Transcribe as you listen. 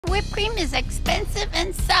Whipped cream is expensive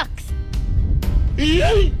and sucks.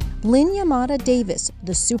 Lynn Yamada Davis,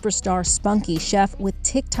 the superstar Spunky chef with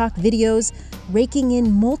TikTok videos raking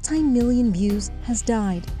in multi-million views, has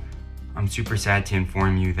died. I'm super sad to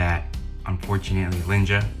inform you that, unfortunately,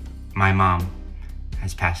 Linja, my mom,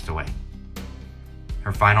 has passed away.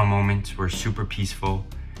 Her final moments were super peaceful,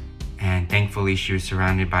 and thankfully she was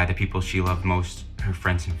surrounded by the people she loved most, her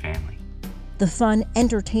friends and family. The fun,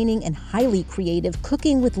 entertaining, and highly creative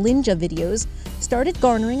Cooking with Linja videos started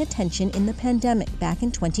garnering attention in the pandemic back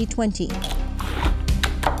in 2020.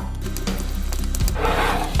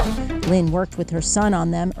 Lynn worked with her son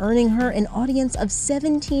on them, earning her an audience of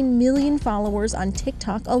 17 million followers on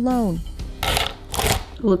TikTok alone.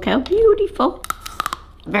 Look how beautiful.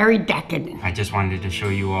 Very decadent. I just wanted to show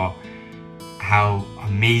you all how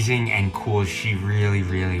amazing and cool she really,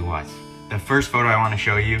 really was. The first photo I want to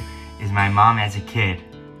show you is my mom as a kid.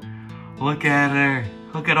 Look at her.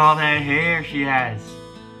 Look at all that hair she has.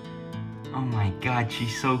 Oh my God,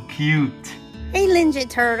 she's so cute. Hey, Ninja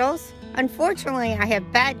Turtles. Unfortunately, I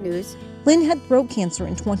have bad news. Lynn had throat cancer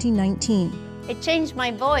in 2019. It changed my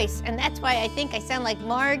voice, and that's why I think I sound like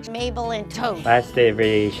Marge, Mabel, and Toad. Last day of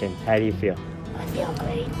radiation, how do you feel? I feel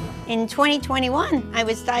great. In 2021, I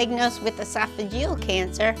was diagnosed with esophageal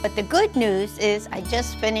cancer, but the good news is I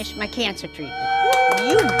just finished my cancer treatment.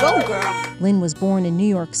 You go, girl! Lynn was born in New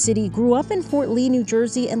York City, grew up in Fort Lee, New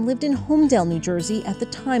Jersey, and lived in Homedale, New Jersey at the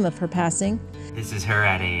time of her passing. This is her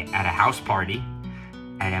at a house party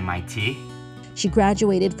at MIT. She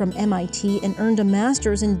graduated from MIT and earned a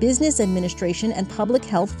master's in business administration and public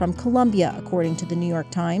health from Columbia, according to the New York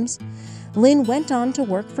Times. Lynn went on to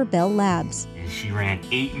work for Bell Labs. She ran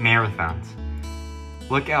 8 marathons.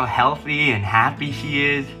 Look how healthy and happy she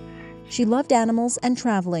is. She loved animals and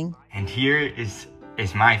traveling. And here is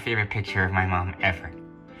my favorite picture of my mom ever.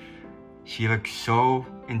 She looks so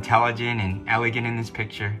intelligent and elegant in this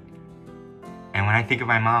picture. And when I think of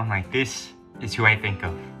my mom, like, this is who I think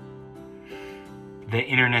of. The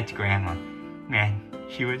internet's grandma. Man,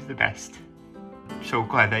 she was the best. So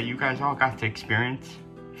glad that you guys all got to experience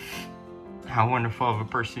how wonderful of a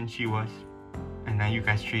person she was, and that you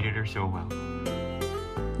guys treated her so well.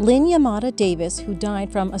 Lynn Yamada Davis, who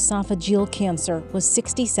died from esophageal cancer, was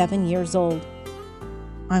 67 years old.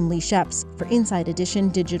 I'm Lee Sheps for Inside Edition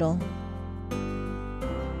Digital.